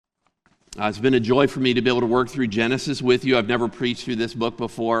It's been a joy for me to be able to work through Genesis with you. I've never preached through this book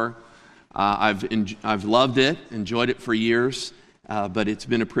before. I've loved it, enjoyed it for years, but it's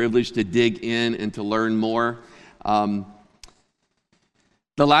been a privilege to dig in and to learn more. The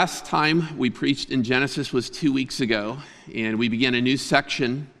last time we preached in Genesis was 2 weeks ago, and we began a new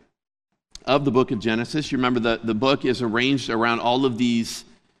section of the book of Genesis. You remember the book is arranged around all of these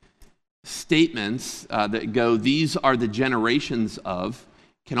statements that go, these are the generations of,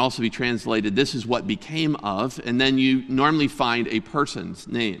 can also be translated, this is what became of, and then you normally find a person's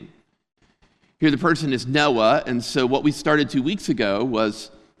name. Here the person is Noah, and so what we started 2 weeks ago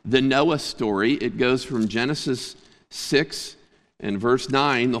was the Noah story. It goes from Genesis 6 and verse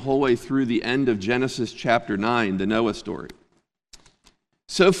 9 the whole way through the end of Genesis chapter 9, the Noah story.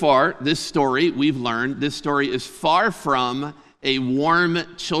 So far, this story, we've learned, this story is far from a warm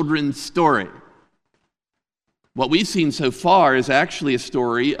children's story. What we've seen so far is actually a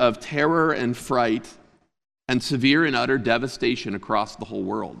story of terror and fright and severe and utter devastation across the whole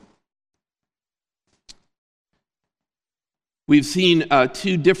world. We've seen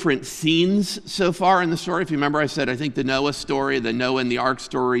two different scenes so far in the story. If you remember, I said I think the Noah story, the Noah and the Ark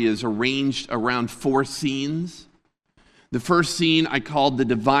story is arranged around 4 scenes. The first scene I called the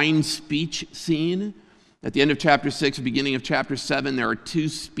divine speech scene. At the end of chapter 6, beginning of chapter 7, there are 2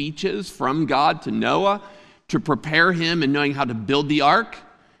 speeches from God to Noah to prepare him in knowing how to build the ark,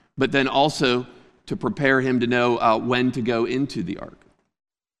 but then also to prepare him to know when to go into the ark.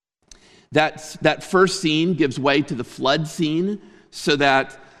 That first scene gives way to the flood scene, so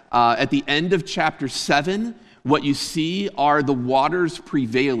that at the end of chapter 7, what you see are the waters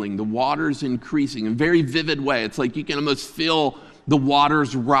prevailing, the waters increasing in a very vivid way. It's like you can almost feel the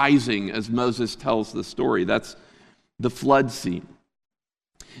waters rising as Moses tells the story. That's the flood scene.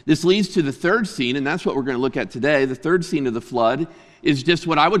 This leads to the third scene, and that's what we're going to look at today. The third scene of the flood is just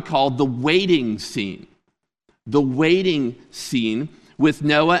what I would call the waiting scene. The waiting scene with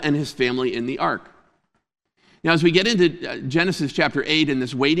Noah and his family in the ark. Now, as we get into Genesis chapter 8 in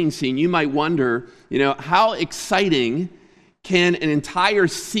this waiting scene, you might wonder, how exciting can an entire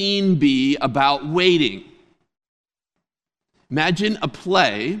scene be about waiting? Imagine a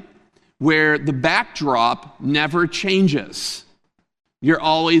play where the backdrop never changes. You're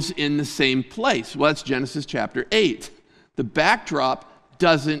always in the same place. Well, that's Genesis chapter 8. The backdrop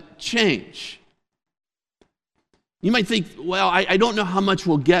doesn't change. You might think, well, I don't know how much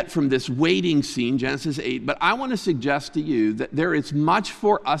we'll get from this waiting scene, Genesis 8, but I want to suggest to you that there is much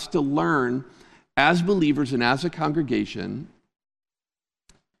for us to learn as believers and as a congregation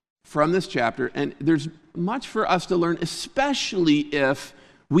from this chapter, and there's much for us to learn, especially if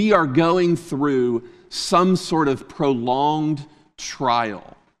we are going through some sort of prolonged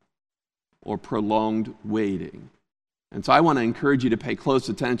trial or prolonged waiting. And so I want to encourage you to pay close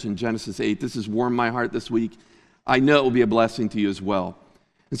attention, Genesis 8. This has warmed my heart this week. I know it will be a blessing to you as well.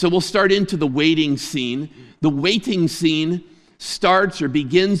 And so we'll start into the waiting scene. The waiting scene starts or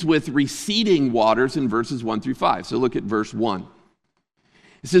begins with receding waters in verses 1 through 5. So look at verse 1.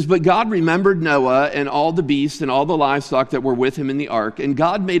 It says, "But God remembered Noah and all the beasts and all the livestock that were with him in the ark, and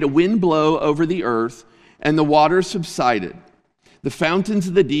God made a wind blow over the earth, and the waters subsided. The fountains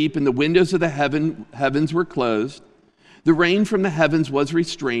of the deep and the windows of the heavens were closed. The rain from the heavens was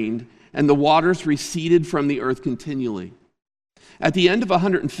restrained, and the waters receded from the earth continually. At the end of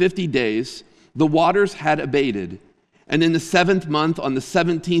 150 days, the waters had abated, and in the 7th month, on the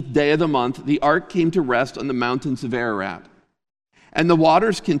 17th day of the month, the ark came to rest on the mountains of Ararat. And the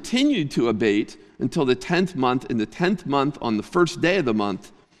waters continued to abate until the 10th month. In the 10th month, on the 1st day of the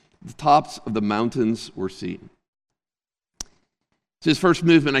month, the tops of the mountains were seen." So this first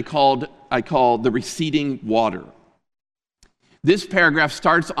movement I call the receding water. This paragraph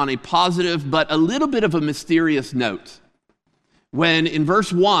starts on a positive but a little bit of a mysterious note. When in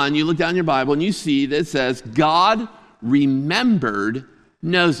verse 1, you look down your Bible and you see that it says, God remembered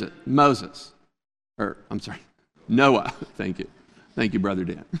Noah. Thank you. Thank you, Brother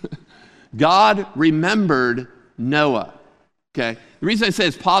Dan. God remembered Noah. Okay? The reason I say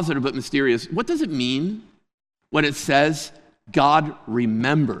it's positive but mysterious, what does it mean when it says God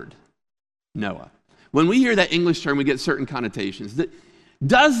remembered Noah? When we hear that English term, we get certain connotations.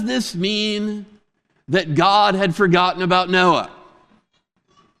 Does this mean that God had forgotten about Noah?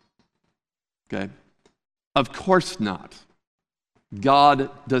 Okay. Of course not. God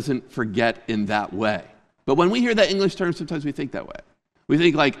doesn't forget in that way. But when we hear that English term, sometimes we think that way. We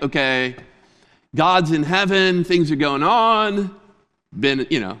think like, okay, God's in heaven, things are going on, been,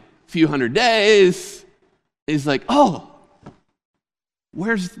 a few hundred days. He's like, oh,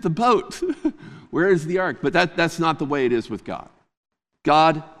 where's the boat? Where is the ark? But that's not the way it is with God.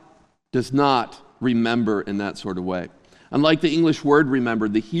 God does not remember in that sort of way. Unlike the English word remember,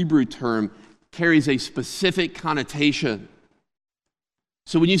 the Hebrew term carries a specific connotation.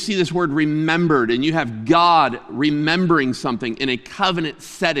 So when you see this word remembered and you have God remembering something in a covenant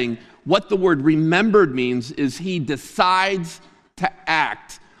setting, what the word remembered means is he decides to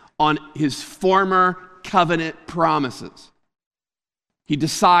act on his former covenant promises. He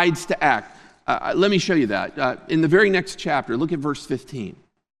decides to act. Let me show you that. In the very next chapter, look at verse 15.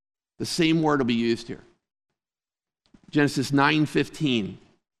 The same word will be used here. Genesis 9:15.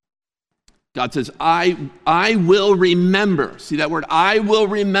 God says, I will remember. See that word? I will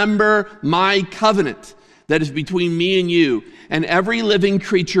remember my covenant that is between me and you and every living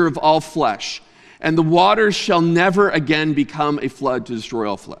creature of all flesh. And the waters shall never again become a flood to destroy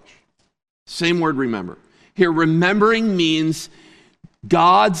all flesh. Same word, remember. Here, remembering means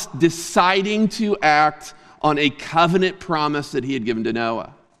God's deciding to act on a covenant promise that he had given to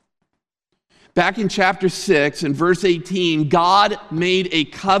Noah. Back in chapter 6 and verse 18, God made a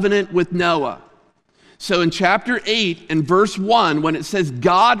covenant with Noah. So in chapter 8 and verse 1, when it says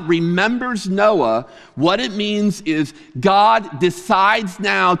God remembers Noah, what it means is God decides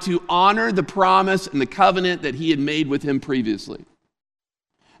now to honor the promise and the covenant that he had made with him previously.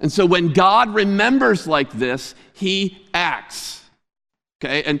 And so when God remembers like this, he acts.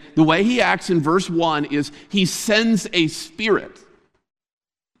 Okay, and the way he acts in verse 1 is he sends a spirit.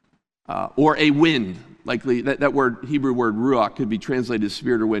 Or a wind, likely that word, Hebrew word ruach, could be translated as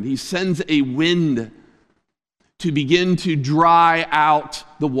spirit or wind. He sends a wind to begin to dry out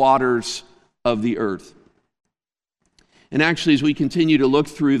the waters of the earth. And actually, as we continue to look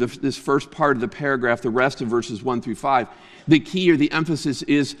through this first part of the paragraph, the rest of verses 1 through 5, the key or the emphasis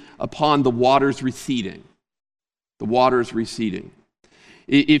is upon the waters receding. The waters receding.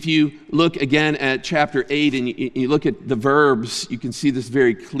 If you look again at chapter 8 and you look at the verbs, you can see this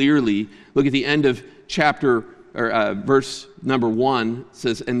very clearly. Look at the end of chapter, or verse number 1, it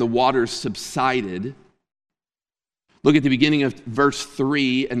says, and the waters subsided. Look at the beginning of verse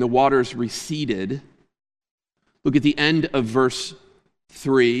 3, and the waters receded. Look at the end of verse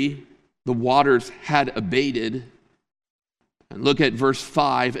 3, the waters had abated. And look at verse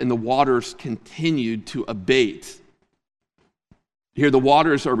 5, and the waters continued to abate. Here the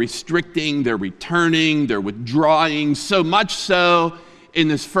waters are restricting, they're returning, they're withdrawing, so much so in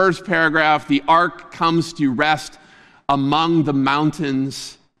this first paragraph, the ark comes to rest among the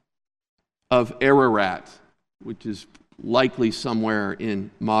mountains of Ararat, which is likely somewhere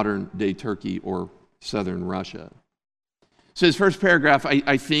in modern-day Turkey or southern Russia. So this first paragraph,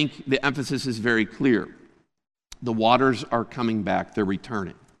 I think the emphasis is very clear. The waters are coming back, they're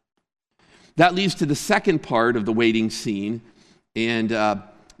returning. That leads to the second part of the waiting scene. And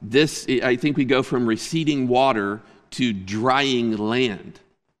this, I think we go from receding water to drying land.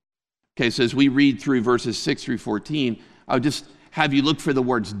 Okay, so as we read through verses 6 through 14, I'll just have you look for the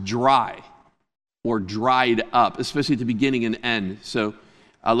words dry or dried up, especially at the beginning and end. So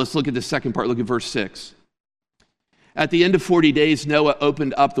let's look at the second part. Look at verse 6. At the end of 40 days, Noah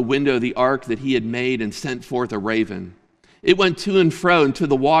opened up the window of the ark that he had made and sent forth a raven. It went to and fro until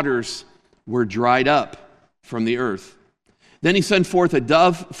the waters were dried up from the earth. Then he sent forth a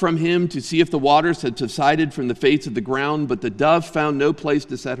dove from him to see if the waters had subsided from the face of the ground, but the dove found no place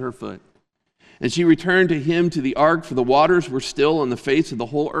to set her foot. And she returned to him to the ark, for the waters were still on the face of the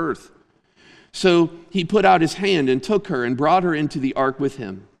whole earth. So he put out his hand and took her and brought her into the ark with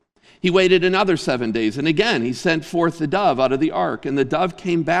him. He waited another 7 days, and again he sent forth the dove out of the ark, and the dove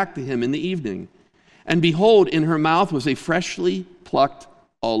came back to him in the evening. And behold, in her mouth was a freshly plucked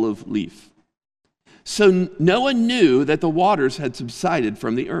olive leaf. So Noah knew that the waters had subsided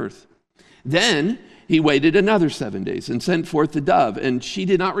from the earth. Then he waited another 7 days and sent forth the dove, and she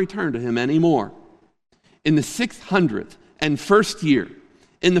did not return to him any more. In the 601st year,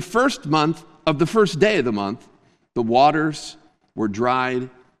 in the first month of the first day of the month, the waters were dried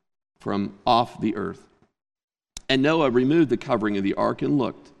from off the earth. And Noah removed the covering of the ark and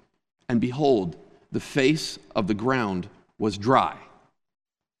looked, and behold, the face of the ground was dry.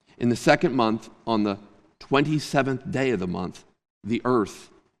 In the second month, on the 27th day of the month, the earth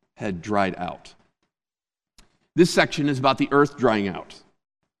had dried out. This section is about the earth drying out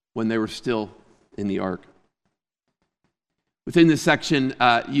when they were still in the ark. Within this section,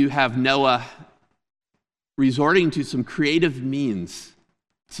 you have Noah resorting to some creative means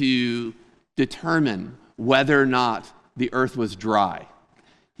to determine whether or not the earth was dry.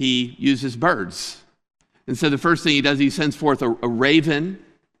 He uses birds. And so the first thing he does, he sends forth a raven.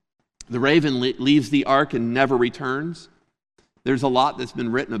 The raven leaves the ark and never returns. There's a lot that's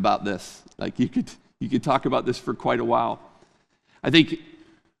been written about this. Like you could talk about this for quite a while. I think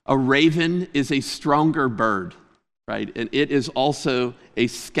A raven is a stronger bird, right? And it is also a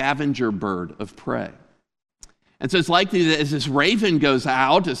scavenger bird of prey. And so it's likely that as this raven goes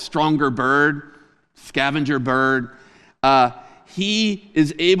out, a stronger bird, scavenger bird, he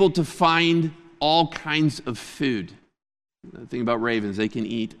is able to find all kinds of food. The thing about ravens, they can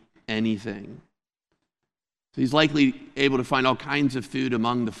eat anything. So he's likely able to find all kinds of food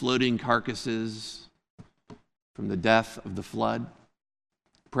among the floating carcasses from the death of the flood.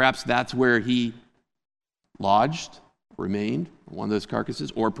 Perhaps that's where he lodged, remained, one of those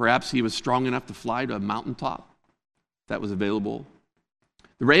carcasses, or perhaps he was strong enough to fly to a mountaintop that was available.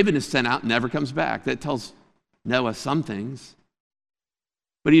 The raven is sent out and never comes back. That tells Noah some things.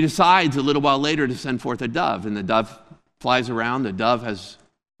 But he decides a little while later to send forth a dove, and the dove flies around. The dove has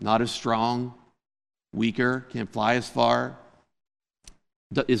not as strong, weaker, can't fly as far,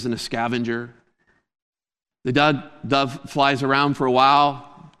 isn't a scavenger. The dove flies around for a while,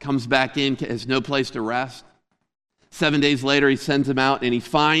 comes back in, has no place to rest. 7 days later, he sends him out, and he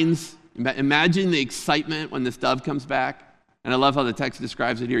finds, imagine the excitement when this dove comes back. And I love how the text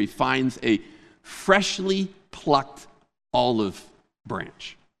describes it here. He finds a freshly plucked olive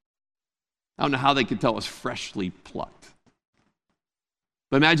branch. I don't know how they could tell it was freshly plucked.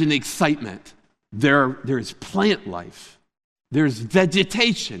 But imagine the excitement. There is plant life. There's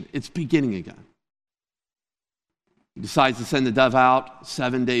vegetation. It's beginning again. He decides to send the dove out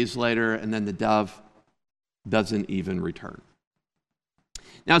 7 days later, and then the dove doesn't even return.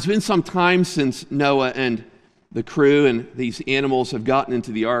 Now, it's been some time since Noah and the crew and these animals have gotten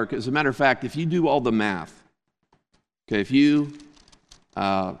into the ark. As a matter of fact, if you do all the math, okay, if you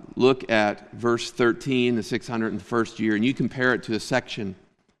look at verse 13, the 601st year, and you compare it to a section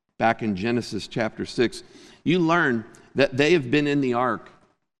back in Genesis chapter 6, you learn that they have been in the ark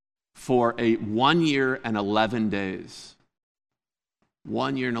for 1 year and 11 days.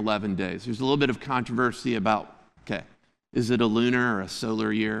 1 year and 11 days. There's a little bit of controversy about, okay, is it a lunar or a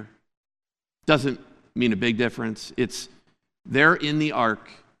solar year? Doesn't mean a big difference. They're in the ark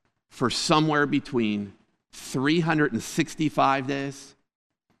for somewhere between 365 days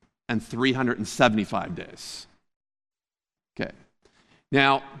and 375 days. Okay.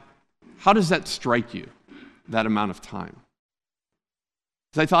 Now, how does that strike you, that amount of time?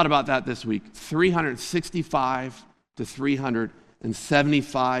 As I thought about that this week, 365 to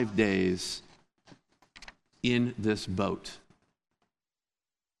 375 days in this boat.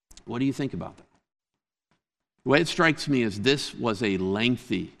 What do you think about that? The way it strikes me is this was a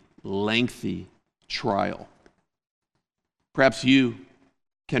lengthy trial. Perhaps you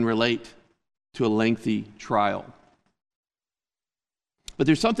can relate to a lengthy trial. But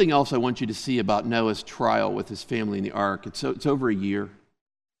there's something else I want you to see about Noah's trial with his family in the ark. It's over a year.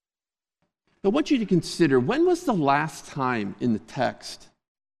 I want you to consider, when was the last time in the text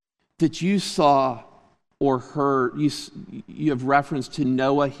that you saw or heard, you have reference to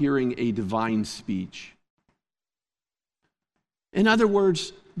Noah hearing a divine speech? In other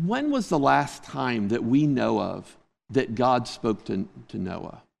words, when was the last time that we know of that God spoke to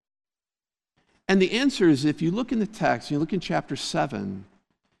Noah? And the answer is, if you look in the text, you look in chapter 7,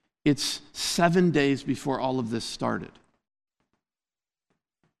 it's 7 days before all of this started.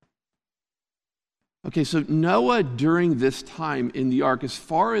 Okay, so Noah, during this time in the ark, as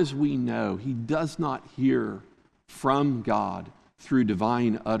far as we know, he does not hear from God through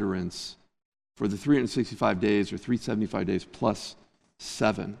divine utterance for the 365 days or 375 days plus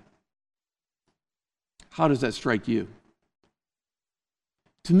 7. How does that strike you?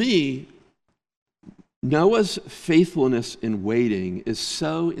 To me, Noah's faithfulness in waiting is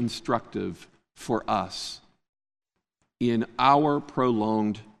so instructive for us in our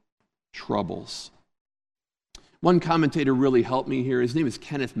prolonged troubles. One commentator really helped me here. His name is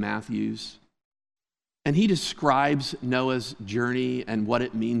Kenneth Matthews. And he describes Noah's journey and what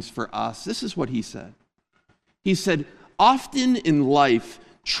it means for us. This is what he said. He said, often in life,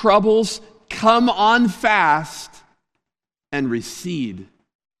 troubles come on fast and recede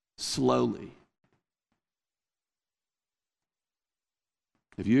slowly.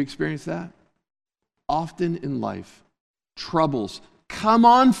 Have you experienced that? Often in life, troubles come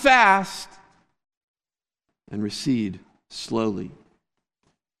on fast and recede slowly.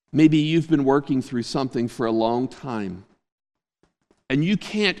 Maybe you've been working through something for a long time, and you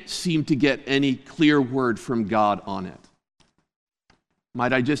can't seem to get any clear word from God on it.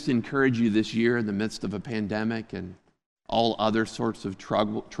 Might I just encourage you this year, in the midst of a pandemic and all other sorts of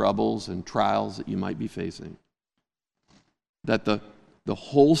troubles and trials that you might be facing, that the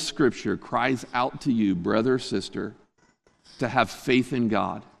whole Scripture cries out to you, brother or sister, to have faith in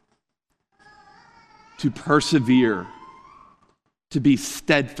God, to persevere, to be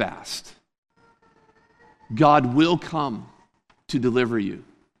steadfast. God will come to deliver you.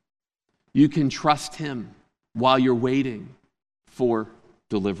 You can trust him while you're waiting for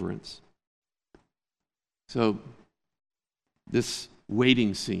deliverance. So this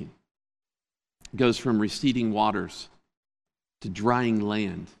waiting scene goes from receding waters to drying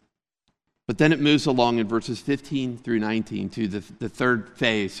land. But then it moves along in verses 15 through 19 to the third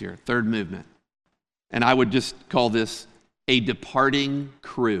phase here, third movement. And I would just call this a departing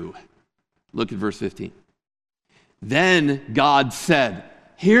crew. Look at verse 15. Then God said,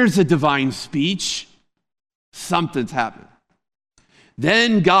 here's a divine speech. Something's happened.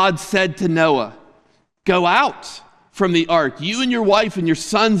 Then God said to Noah, go out from the ark, you and your wife and your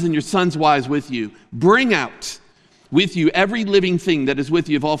sons' wives with you. Bring out with you every living thing that is with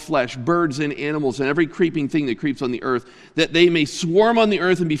you of all flesh, birds and animals, and every creeping thing that creeps on the earth, that they may swarm on the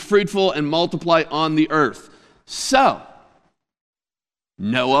earth and be fruitful and multiply on the earth. So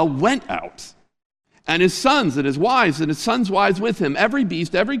Noah went out, and his sons and his wives and his sons' wives with him. Every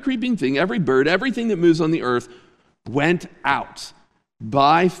beast, every creeping thing, every bird, everything that moves on the earth went out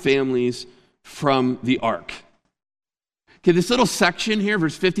by families from the ark. Okay, this little section here,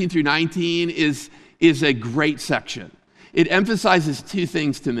 verse 15 through 19, is a great section. It emphasizes two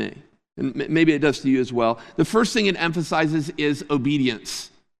things to me, and maybe it does to you as well. The first thing it emphasizes is obedience.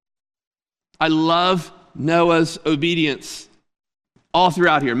 I love Noah's obedience all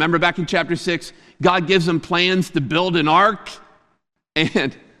throughout here. Remember back in chapter 6, God gives him plans to build an ark,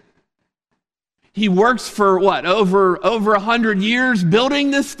 and he works for over 100 years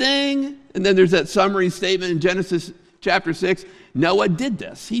building this thing. And then there's that summary statement in Genesis chapter 6. Noah did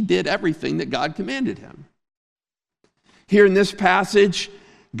this. He did everything that God commanded him. Here in this passage,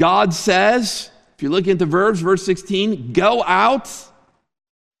 God says, if you're looking at the verbs, verse 16, go out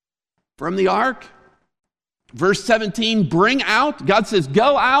from the ark. Verse 17, bring out. God says,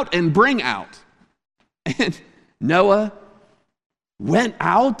 go out and bring out. And Noah went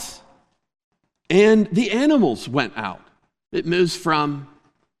out, and the animals went out. It moves from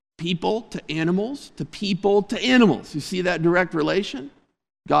people to animals to people to animals. You see that direct relation?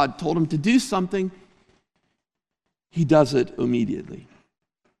 God told him to do something. He does it immediately.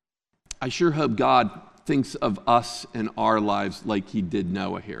 I sure hope God thinks of us and our lives like he did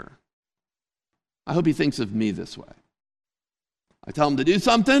Noah here. I hope he thinks of me this way. I tell him to do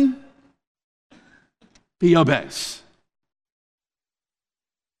something, he obeys.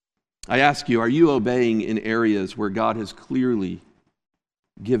 I ask you, are you obeying in areas where God has clearly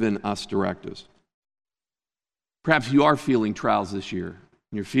given us directives? Perhaps you are feeling trials this year, and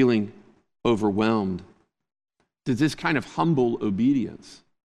you're feeling overwhelmed. Does this kind of humble obedience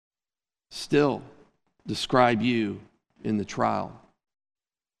still describe you in the trial?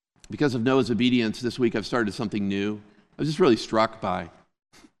 Because of Noah's obedience, this week I've started something new. I was just really struck by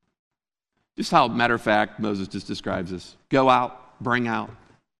just how matter of fact Moses just describes this. Go out, bring out.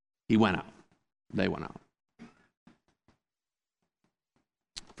 He went out. They went out.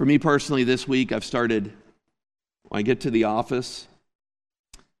 For me personally, this week I've started, when I get to the office,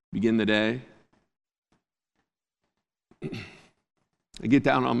 begin the day, I get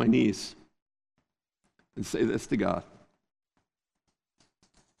down on my knees and say this to God.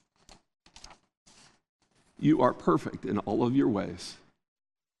 You are perfect in all of your ways,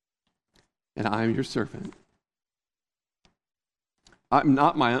 and I am your servant. I'm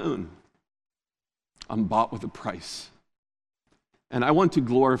not my own. I'm bought with a price. And I want to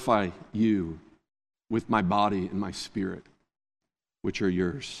glorify you with my body and my spirit, which are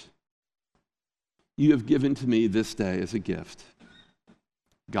yours. You have given to me this day as a gift.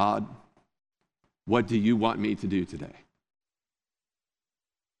 God, what do you want me to do today?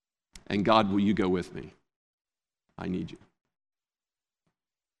 And God, will you go with me? I need you.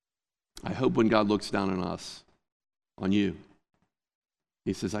 I hope when God looks down on us, on you,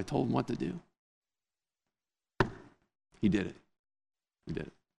 he says, I told him what to do. He did it. He did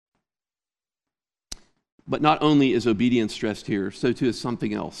it. But not only is obedience stressed here, so too is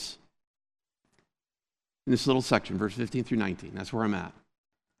something else. In this little section, verse 15 through 19, that's where I'm at.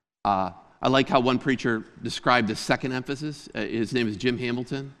 I like how one preacher described the second emphasis. His name is Jim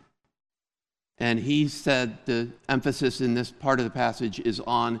Hamilton. And he said the emphasis in this part of the passage is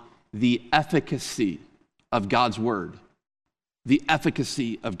on the efficacy of God's word. The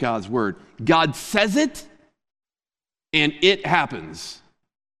efficacy of God's word. God says it, and it happens.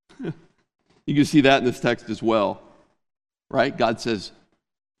 You can see that in this text as well, right? God says,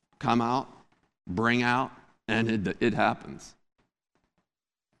 come out, bring out, and it happens.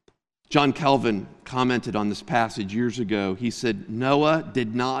 John Calvin commented on this passage years ago. He said, Noah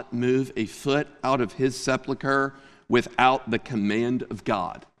did not move a foot out of his sepulcher without the command of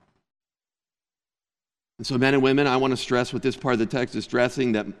God. And so, men and women, I want to stress what this part of the text is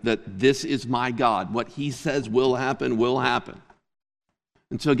stressing, that this is my God. What he says will happen, will happen.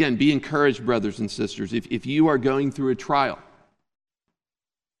 And so again, be encouraged, brothers and sisters. If you are going through a trial,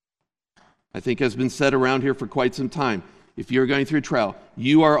 I think has been said around here for quite some time, if you're going through a trial,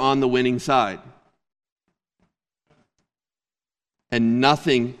 you are on the winning side. And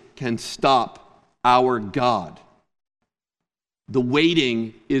nothing can stop our God. The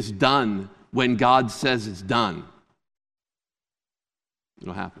waiting is done when God says it's done.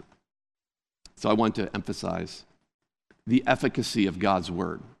 It'll happen. So I want to emphasize the efficacy of God's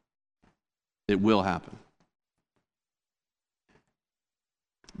word. It will happen.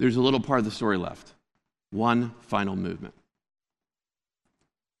 There's a little part of the story left. One final movement.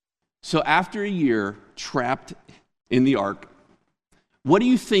 So after a year trapped in the ark, what do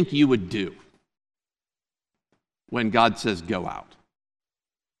you think you would do when God says go out?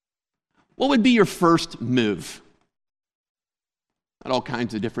 What would be your first move? Had all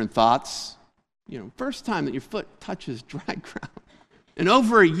kinds of different thoughts. First time that your foot touches dry ground in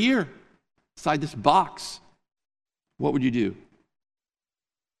over a year inside this box, what would you do?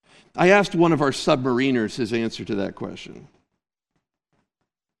 I asked one of our submariners his answer to that question.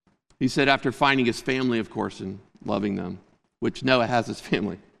 He said after finding his family, of course, and loving them, which Noah has his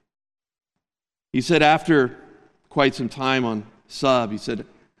family. He said after quite some time on sub, he said,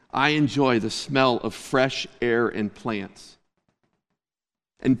 I enjoy the smell of fresh air and plants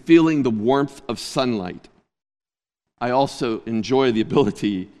and feeling the warmth of sunlight. I also enjoy the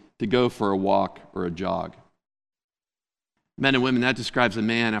ability to go for a walk or a jog. Men and women, that describes a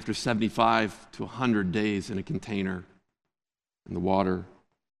man after 75 to 100 days in a container in the water.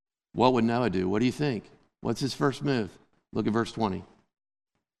 What would Noah do? What do you think? What's his first move? Look at verse 20.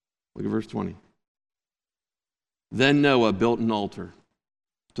 Look at verse 20. Then Noah built an altar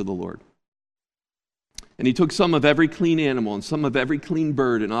to the Lord. And he took some of every clean animal and some of every clean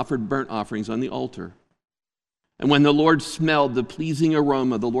bird and offered burnt offerings on the altar. And when the Lord smelled the pleasing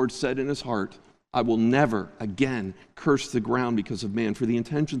aroma, the Lord said in his heart, I will never again curse the ground because of man, for the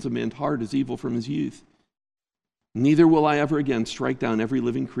intentions of man's heart is evil from his youth. Neither will I ever again strike down every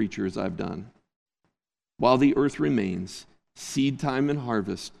living creature as I've done. While the earth remains, seed time and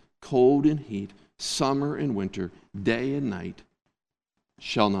harvest, cold and heat, summer and winter, day and night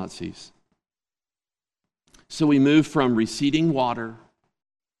shall not cease. So we move from receding water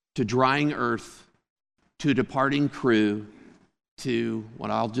to drying earth to a departing crew to what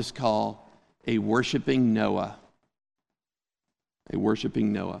I'll just call a worshiping Noah. A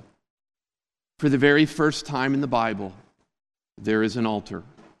worshiping Noah. For the very first time in the Bible, there is an altar.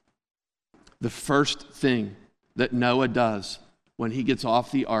 The first thing that Noah does when he gets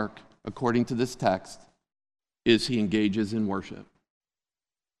off the ark, according to this text, is he engages in worship.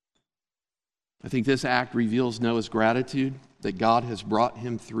 I think this act reveals Noah's gratitude that God has brought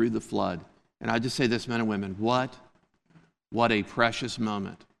him through the flood. And I just say this, men and women, what a precious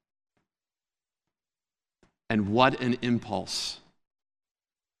moment. And what an impulse.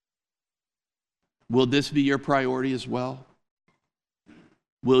 Will this be your priority as well?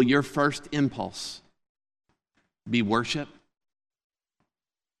 Will your first impulse be worship?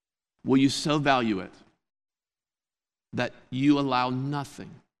 Will you so value it that you allow nothing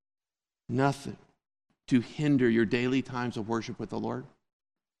to hinder your daily times of worship with the Lord?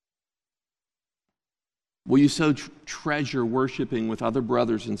 Will you so treasure worshiping with other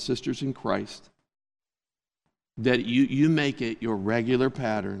brothers and sisters in Christ that you make it your regular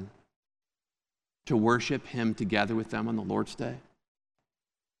pattern to worship him together with them on the Lord's Day?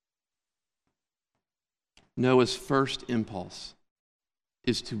 Noah's first impulse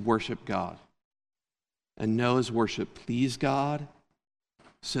is to worship God. And Noah's worship pleased God,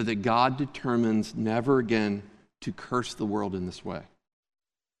 so that God determines never again to curse the world in this way.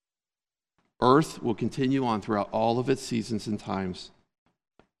 Earth will continue on throughout all of its seasons and times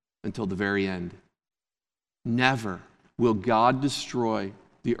until the very end. Never will God destroy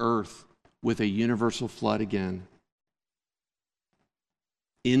the earth with a universal flood again.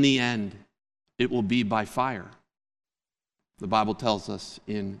 In the end, it will be by fire. The Bible tells us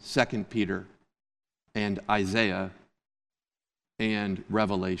in 2 Peter and Isaiah and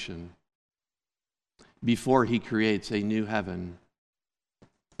Revelation, before he creates a new heaven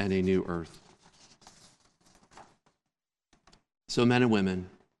and a new earth. So, men and women,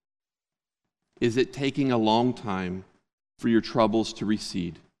 is it taking a long time for your troubles to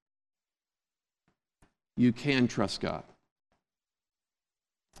recede? You can trust God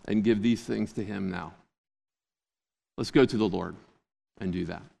and give these things to him now. Let's go to the Lord and do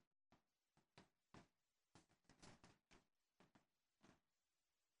that.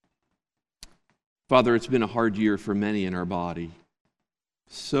 Father, it's been a hard year for many in our body.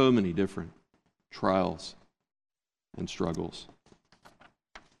 So many different trials and struggles.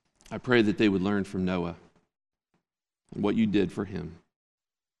 I pray that they would learn from Noah and what you did for him.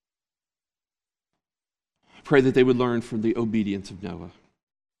 I pray that they would learn from the obedience of Noah.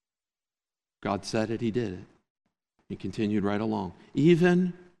 God said it, he did it. He continued right along,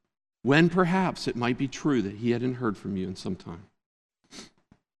 even when perhaps it might be true that he hadn't heard from you in some time.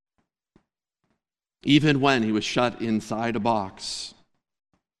 Even when he was shut inside a box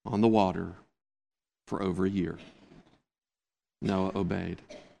on the water for over a year, Noah obeyed.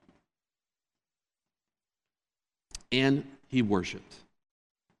 And he worshiped.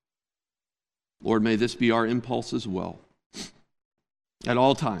 Lord, may this be our impulse as well. At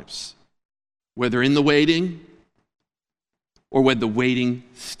all times, whether in the waiting or when the waiting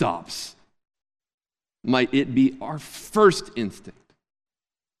stops, might it be our first instinct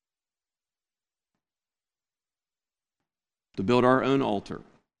to build our own altar,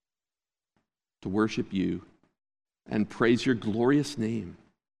 to worship you and praise your glorious name.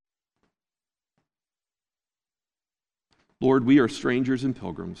 Lord, we are strangers and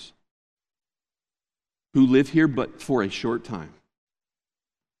pilgrims who live here but for a short time.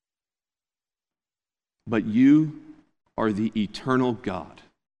 But you are the eternal God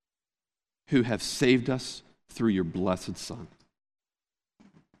who have saved us through your blessed Son.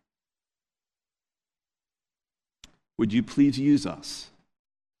 Would you please use us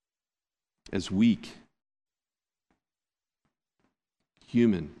as weak,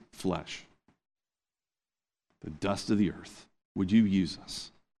 human flesh, the dust of the earth? Would you use us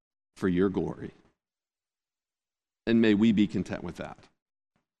for your glory? And may we be content with that.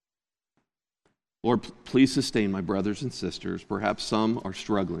 Lord, please sustain my brothers and sisters. Perhaps some are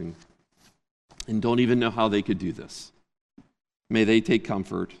struggling and don't even know how they could do this. May they take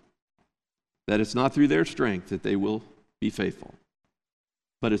comfort that it's not through their strength that they will be faithful,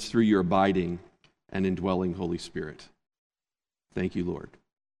 but it's through your abiding and indwelling Holy Spirit. Thank you, Lord.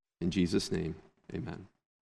 In Jesus' name, amen.